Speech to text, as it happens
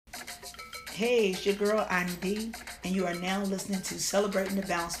Hey, it's your girl Andy, and you are now listening to Celebrating the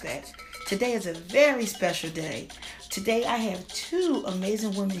Bounce Back. Today is a very special day. Today I have two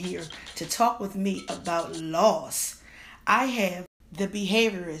amazing women here to talk with me about loss. I have the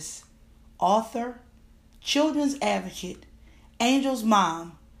behaviorist, author, children's advocate, Angel's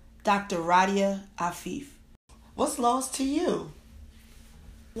mom, Dr. Radia Afif. What's loss to you?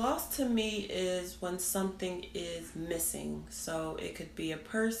 Loss to me is when something is missing. So it could be a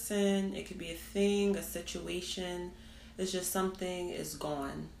person, it could be a thing, a situation. It's just something is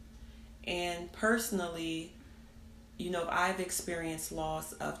gone. And personally, I've experienced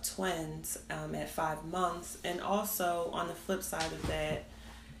loss of twins at 5 months. And also on the flip side of that,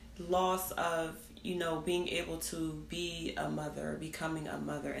 loss of, being able to be a mother, becoming a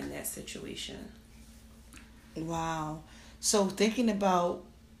mother in that situation. Wow. So thinking about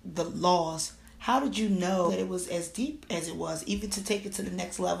the loss, how did you know that it was as deep as it was, even to take it to the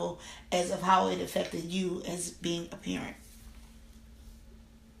next level as of how it affected you as being a parent?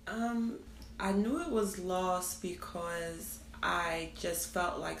 I knew it was lost because I just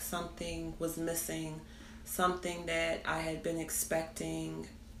felt like something was missing, something that I had been expecting.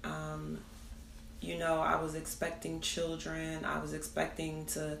 I was expecting children. I was expecting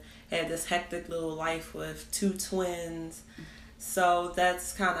to have this hectic little life with 2 twins. So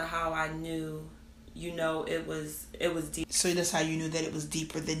that's kind of how I knew, it was deep. So that's how you knew that it was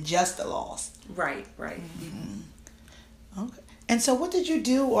deeper than just a loss. Right. Mm-hmm. Okay. And so what did you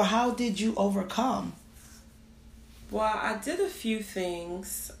do, or how did you overcome? Well, I did a few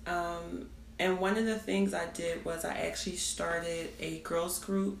things. And one of the things I did was I actually started a girls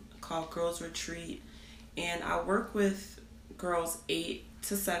group called Girls Retreat. And I work with girls 8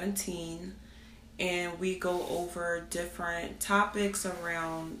 to 17. And we go over different topics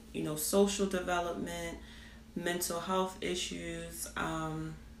around, social development, mental health issues,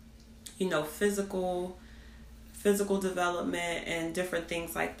 physical development, and different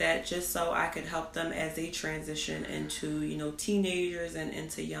things like that, just so I could help them as they transition into, teenagers and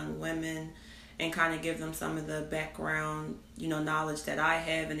into young women, and kind of give them some of the background, knowledge that I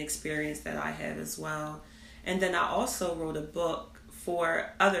have and experience that I have as well. And then I also wrote a book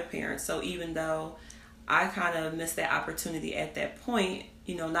for other parents. So even though I kind of missed that opportunity at that point,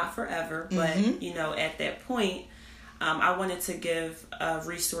 not forever, but, at that point, I wanted to give a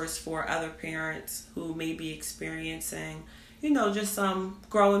resource for other parents who may be experiencing, just some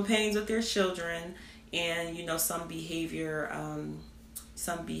growing pains with their children and, some behavioral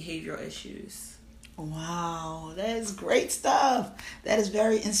issues. Wow, that is great stuff. That is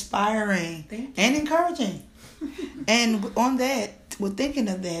very inspiring and encouraging. And on that, with thinking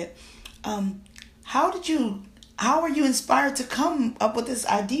of that, how were you inspired to come up with these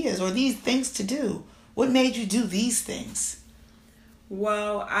ideas or these things to do? What made you do these things?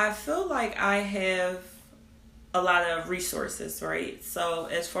 Well, I feel like I have a lot of resources, right? So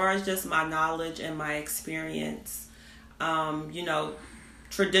as far as just my knowledge and my experience,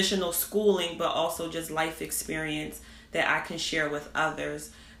 traditional schooling, but also just life experience that I can share with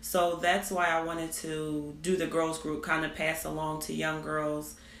others. So that's why I wanted to do the girls group, kind of pass along to young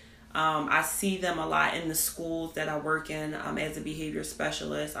girls. I see them a lot in the schools that I work in as a behavior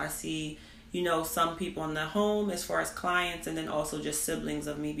specialist. I see, some people in the home as far as clients, and then also just siblings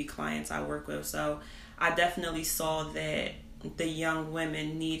of maybe clients I work with. So I definitely saw that the young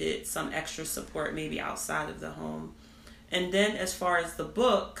women needed some extra support maybe outside of the home. And then as far as the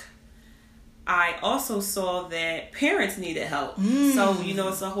book, I also saw that parents needed help. So,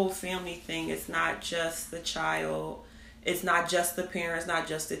 it's a whole family thing. It's not just the child. It's not just the parents, not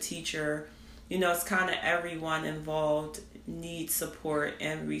just the teacher. It's kind of everyone involved needs support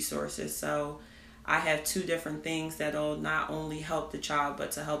and resources. So I have 2 different things that'll not only help the child,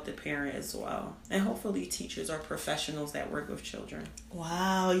 but to help the parent as well. And hopefully teachers or professionals that work with children.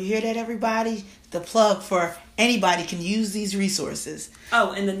 Wow, you hear that, everybody? The plug for anybody can use these resources.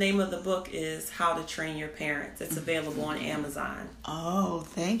 Oh, and the name of the book is How to Train Your Parents. It's available on Amazon. Oh,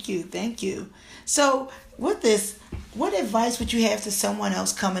 thank you. So with this, what advice would you have to someone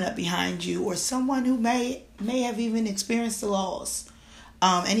else coming up behind you, or someone who may have even experienced the loss?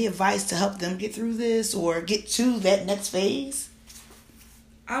 Any advice to help them get through this or get to that next phase?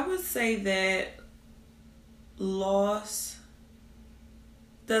 I would say that loss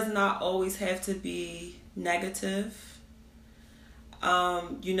does not always have to be negative.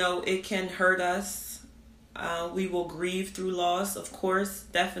 It can hurt us. We will grieve through loss, of course.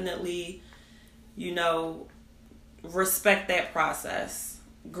 Definitely, respect that process.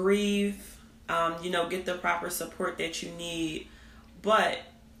 Grieve, get the proper support that you need. But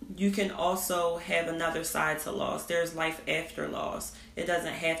you can also have another side to loss. There's life after loss. It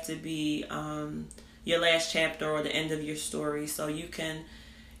doesn't have to be your last chapter or the end of your story. So you can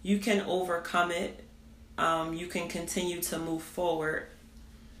overcome it. You can continue to move forward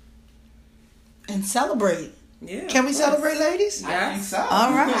and celebrate. Yeah. Can we celebrate, ladies? Yes. I think so.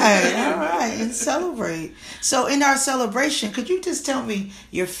 All right, and celebrate. So in our celebration, could you just tell me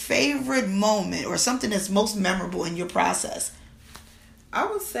your favorite moment or something that's most memorable in your process? I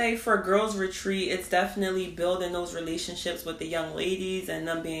would say for Girls Retreat, it's definitely building those relationships with the young ladies and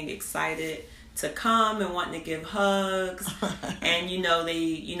them being excited to come and wanting to give hugs. And,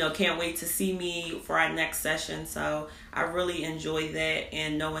 they, can't wait to see me for our next session. So I really enjoy that,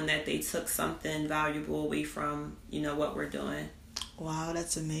 and knowing that they took something valuable away from, what we're doing. Wow,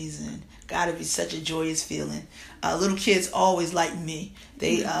 that's amazing. Gotta be such a joyous feeling. Little kids always like me.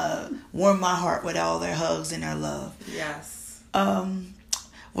 They warm my heart with all their hugs and their love. Yes.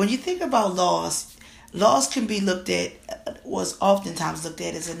 When you think about loss can be was oftentimes looked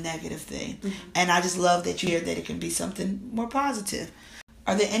at as a negative thing. Mm-hmm. And I just love that you hear that it can be something more positive.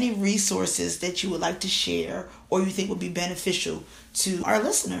 Are there any resources that you would like to share or you think would be beneficial to our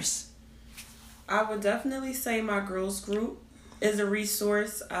listeners? I would definitely say my girls group is a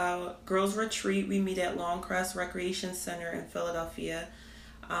resource. Girls Retreat, we meet at Longcrest Recreation Center in Philadelphia,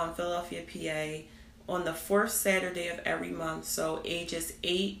 PA, on the fourth Saturday of every month. So ages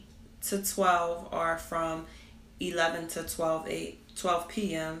 8 to 12 are from 11 to 12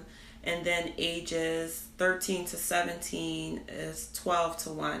 p.m. And then ages 13 to 17 is 12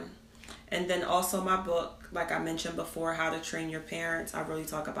 to 1. And then also my book, like I mentioned before, How to Train Your Parents. I really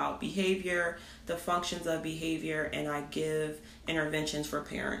talk about behavior, the functions of behavior, and I give interventions for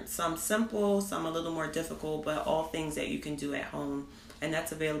parents. Some simple, some a little more difficult, but all things that you can do at home. And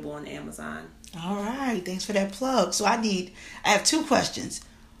that's available on Amazon. All right. Thanks for that plug. So I have 2 questions.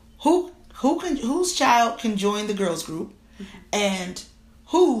 Whose child can join the girls group, and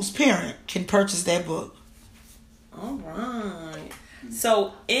whose parent can purchase that book? All right.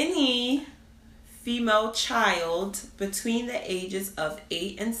 So any female child between the ages of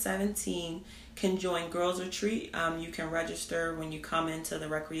 8 and 17 can join Girls Retreat. You can register when you come into the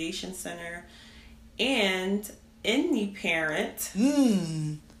recreation center. And any parent,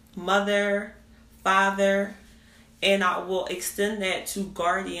 mother, father, and I will extend that to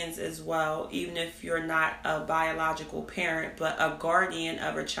guardians as well, even if you're not a biological parent, but a guardian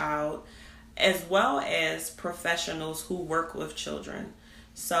of a child, as well as professionals who work with children.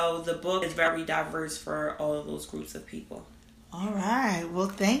 So the book is very diverse for all of those groups of people. All right. Well,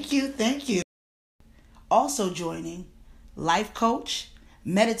 thank you. Also joining life coach,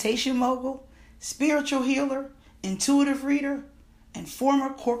 meditation mogul, spiritual healer, intuitive reader, and former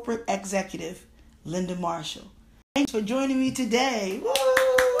corporate executive, Linda Marshall. Thanks for joining me today.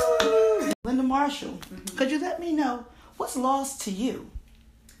 Woo! Linda Marshall, could you let me know what's lost to you?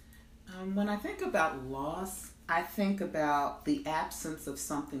 When I think about loss, I think about the absence of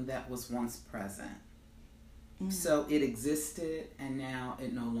something that was once present. So it existed and now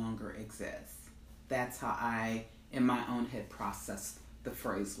it no longer exists. That's how I, in my own head, processed the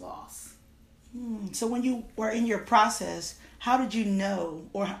phrase loss. So when you were in your process, how did you know,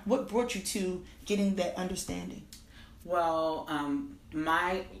 or what brought you to getting that understanding? Well,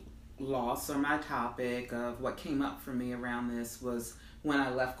 my loss, or my topic of what came up for me around this, was when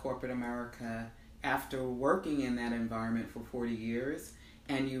I left corporate America after working in that environment for 40 years.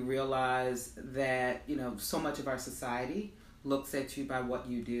 And you realize that, so much of our society looks at you by what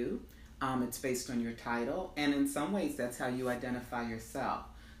you do. It's based on your title. And in some ways, that's how you identify yourself.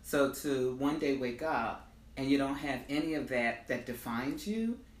 So to one day wake up and you don't have any of that defines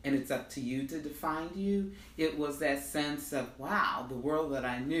you, and it's up to you to define you, it was that sense of, wow, the world that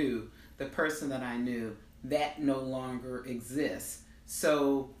I knew, the person that I knew, that no longer exists.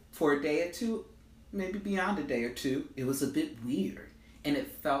 So for a day or two, maybe beyond a day or two, it was a bit weird. And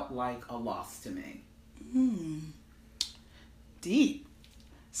it felt like a loss to me. Deep.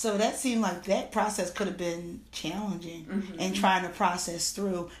 So that seemed like that process could have been challenging and trying to process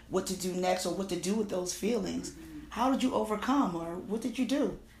through what to do next or what to do with those feelings. How did you overcome, or what did you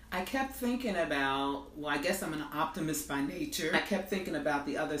do? I kept thinking about, I guess I'm an optimist by nature. I kept thinking about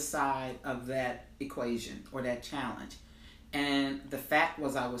the other side of that equation or that challenge. And the fact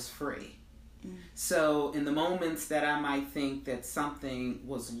was I was free. So in the moments that I might think that something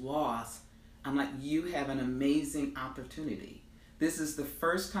was lost, I'm like, you have an amazing opportunity. This is the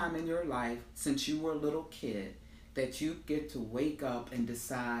first time in your life since you were a little kid that you get to wake up and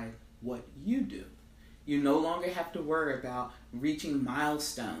decide what you do. You no longer have to worry about reaching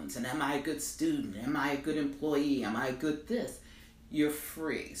milestones and am I a good student? Am I a good employee? Am I a good this? you're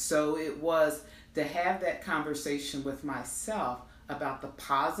free. So it was to have that conversation with myself about the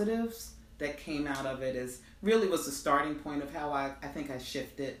positives that came out of it really was the starting point of how I think I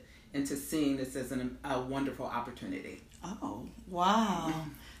shifted into seeing this as a wonderful opportunity. Oh, wow.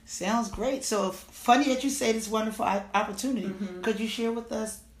 Sounds great. So funny that you say this wonderful opportunity. Mm-hmm. Could you share with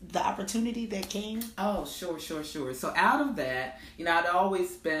us the opportunity that came? Oh, sure. So out of that, I'd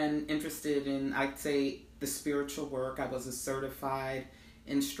always been interested in, I'd say, the spiritual work. I was a certified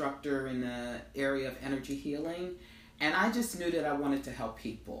instructor in the area of energy healing, and I just knew that I wanted to help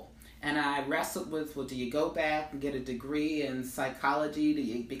people. And I wrestled with, well, do you go back and get a degree in psychology? Do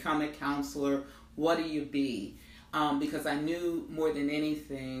you become a counselor? What do you be? Because I knew more than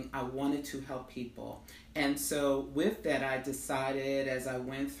anything, I wanted to help people. And so with that, I decided as I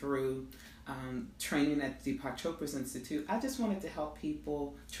went through training at Deepak Chopra's Institute, I just wanted to help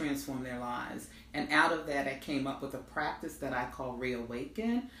people transform their lives. And out of that, I came up with a practice that I call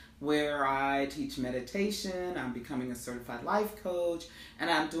Reawaken, where I teach meditation, I'm becoming a certified life coach, and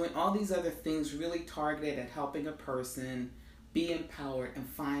I'm doing all these other things really targeted at helping a person be empowered and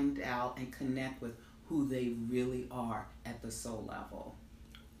find out and connect with who they really are at the soul level.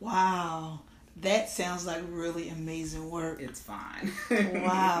 Wow. That sounds like really amazing work. It's fine.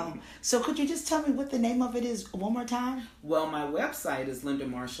 Wow. So could you just tell me what the name of it is one more time? Well, my website is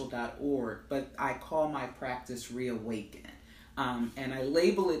lindamarshall.org, but I call my practice Reawaken. And I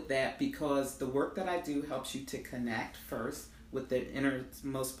label it that because the work that I do helps you to connect first with the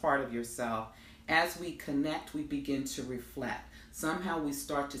innermost part of yourself. As we connect, we begin to reflect. Somehow we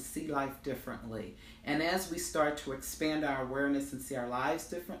start to see life differently. And as we start to expand our awareness and see our lives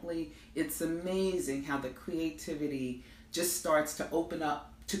differently, it's amazing how the creativity just starts to open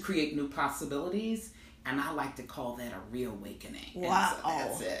up to create new possibilities. And I like to call that a reawakening. Wow.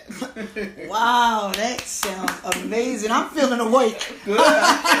 So that's it. Wow, that sounds amazing. I'm feeling awake. Good.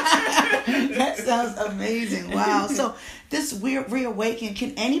 That sounds amazing. Wow. So this reawaken,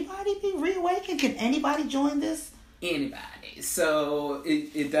 can anybody be reawakened? Can anybody join this? Anybody. So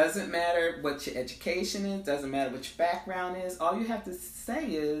it doesn't matter what your education is, doesn't matter what your background is. All you have to say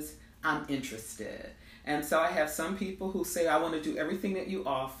is, I'm interested. And so I have some people who say, I want to do everything that you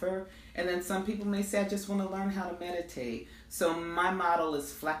offer. And then some people may say, I just want to learn how to meditate. So my model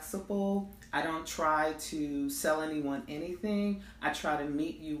is flexible. I don't try to sell anyone anything. I try to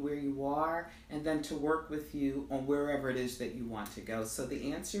meet you where you are and then to work with you on wherever it is that you want to go. So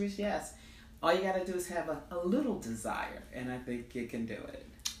the answer is yes. All you got to do is have a little desire, and I think you can do it.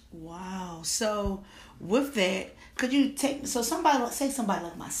 Wow. So with that, could you somebody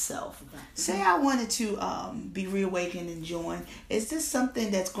like myself, say I wanted to be reawakened and join. Is this something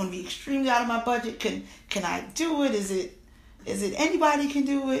that's going to be extremely out of my budget? Can I do it? Is it anybody can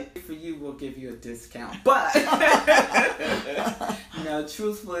do it? For you, we'll give you a discount. But no,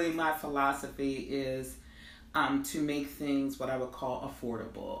 truthfully, my philosophy is to make things what I would call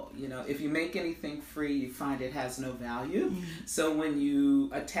affordable. If you make anything free, you find it has no value. Mm-hmm. So when you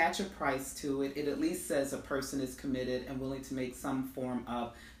attach a price to it, it at least says a person is committed and willing to make some form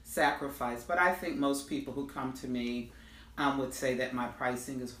of sacrifice. But I think most people who come to me would say that my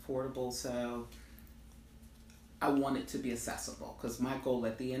pricing is affordable. So I want it to be accessible because my goal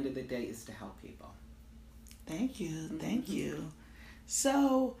at the end of the day is to help people. Thank you. Mm-hmm. Thank you.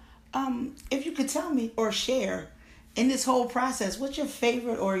 So if you could tell me or share in this whole process, what's your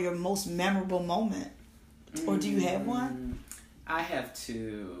favorite or your most memorable moment? Or do you have one? I have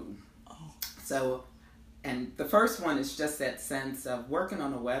two. Oh. So, and the first one is just that sense of working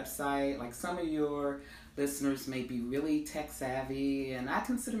on a website. Like some of your listeners may be really tech savvy, and I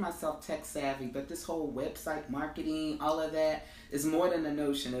consider myself tech savvy, but this whole website marketing, all of that is more than a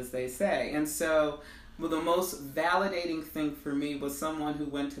notion, as they say. And so, well, the most validating thing for me was someone who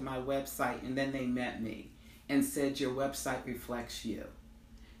went to my website and then they met me and said, your website reflects you.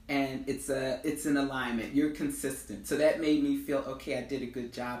 And it's an alignment. You're consistent. So that made me feel, okay, I did a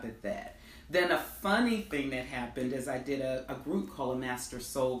good job at that. Then a funny thing that happened is I did a group called a Master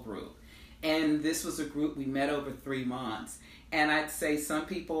Soul Group. And this was a group we met over 3 months. And I'd say some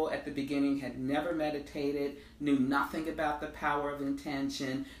people at the beginning had never meditated, knew nothing about the power of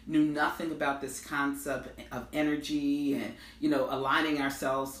intention, knew nothing about this concept of energy and, aligning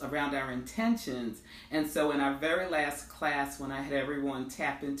ourselves around our intentions. And so in our very last class, when I had everyone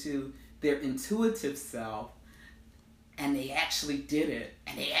tap into their intuitive self, and they actually did it,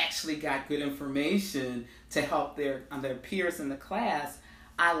 and they actually got good information to help their peers in the class,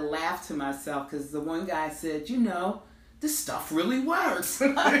 I laughed to myself because the one guy said, this stuff really works.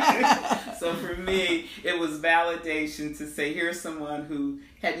 So for me, it was validation to say, here's someone who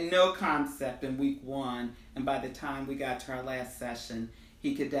had no concept in week 1, and by the time we got to our last session,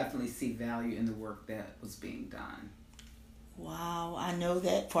 he could definitely see value in the work that was being done. Wow, I know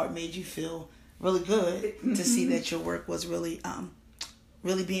that part made you feel really good to see that your work was really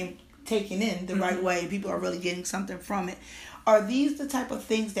being taken in the right way. People are really getting something from it. Are these the type of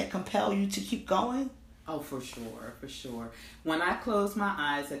things that compel you to keep going? Oh, for sure, for sure. When I close my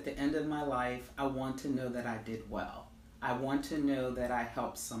eyes at the end of my life, I want to know that I did well. I want to know that I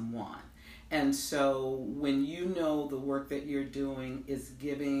helped someone. And so when you know the work that you're doing is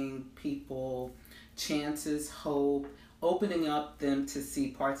giving people chances, hope, opening up them to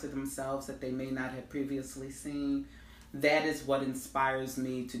see parts of themselves that they may not have previously seen, that is what inspires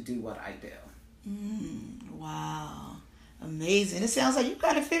me to do what I do. Wow. Amazing. It sounds like you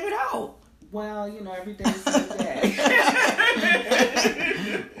got it figured out. Well, every day is a good day.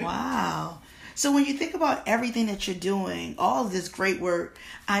 Wow. So when you think about everything that you're doing, all of this great work,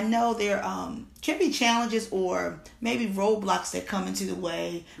 I know there can be challenges or maybe roadblocks that come into the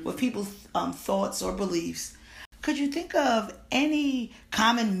way with people's thoughts or beliefs. Could you think of any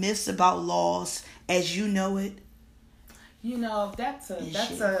common myths about loss as you know it? That's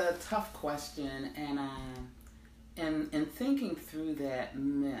a tough question, and thinking through that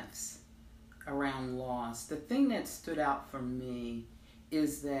myths around loss, the thing that stood out for me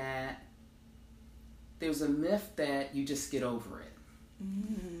is that there's a myth that you just get over it.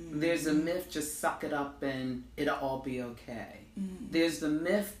 There's a myth, just suck it up and it'll all be okay. There's the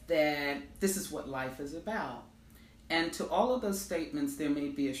myth that this is what life is about. And to all of those statements, there may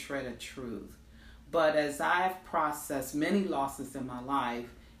be a shred of truth. But as I've processed many losses in my life,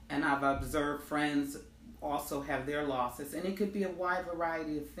 and I've observed friends also have their losses, and it could be a wide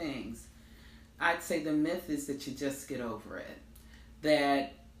variety of things, I'd say the myth is that you just get over it,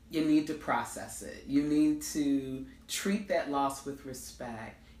 that you need to process it. You need to treat that loss with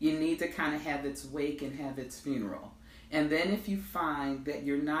respect. You need to kind of have its wake and have its funeral. And then if you find that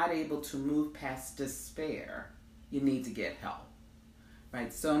you're not able to move past despair, you need to get help.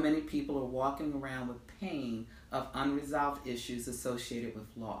 Right? So many people are walking around with pain of unresolved issues associated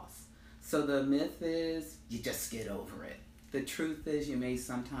with loss. So the myth is you just get over it. The truth is you may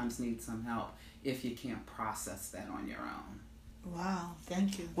sometimes need some help if you can't process that on your own. Wow,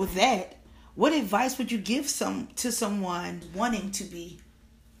 thank you. With that, what advice would you give to someone wanting to be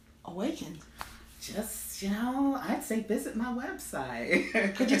awakened? Just, I'd say visit my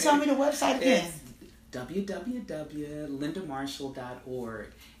website. Could you tell me the website again? It's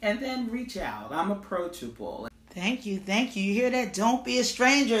www.lindamarshall.org. And then reach out. I'm approachable. Thank you. You hear that? Don't be a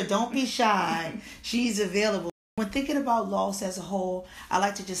stranger. Don't be shy. She's available. When thinking about loss as a whole, I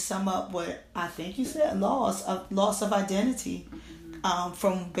like to just sum up what I think you said: loss of identity,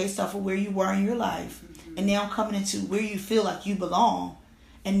 from based off of where you were in your life, and now coming into where you feel like you belong,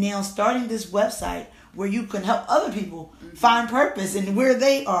 and now starting this website where you can help other people find purpose in where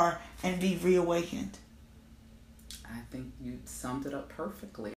they are and be reawakened. I think you summed it up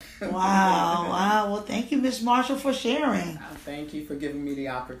perfectly. Wow. Well, thank you, Ms. Marshall, for sharing. Thank you for giving me the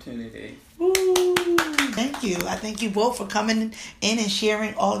opportunity. Ooh, thank you. I thank you both for coming in and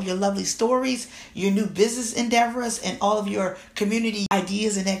sharing all of your lovely stories, your new business endeavors, and all of your community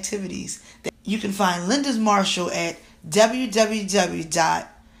ideas and activities. You can find Linda Marshall at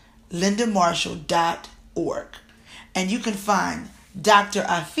www.lindamarshall.org. And you can find Dr.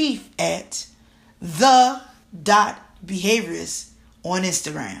 Afif at the.behaviorist on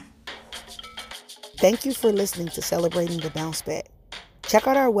Instagram. Thank you for listening to Celebrating the Bounce Back. Check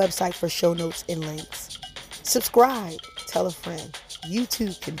out our website for show notes and links. Subscribe. Tell a friend. You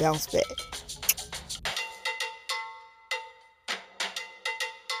too can bounce back.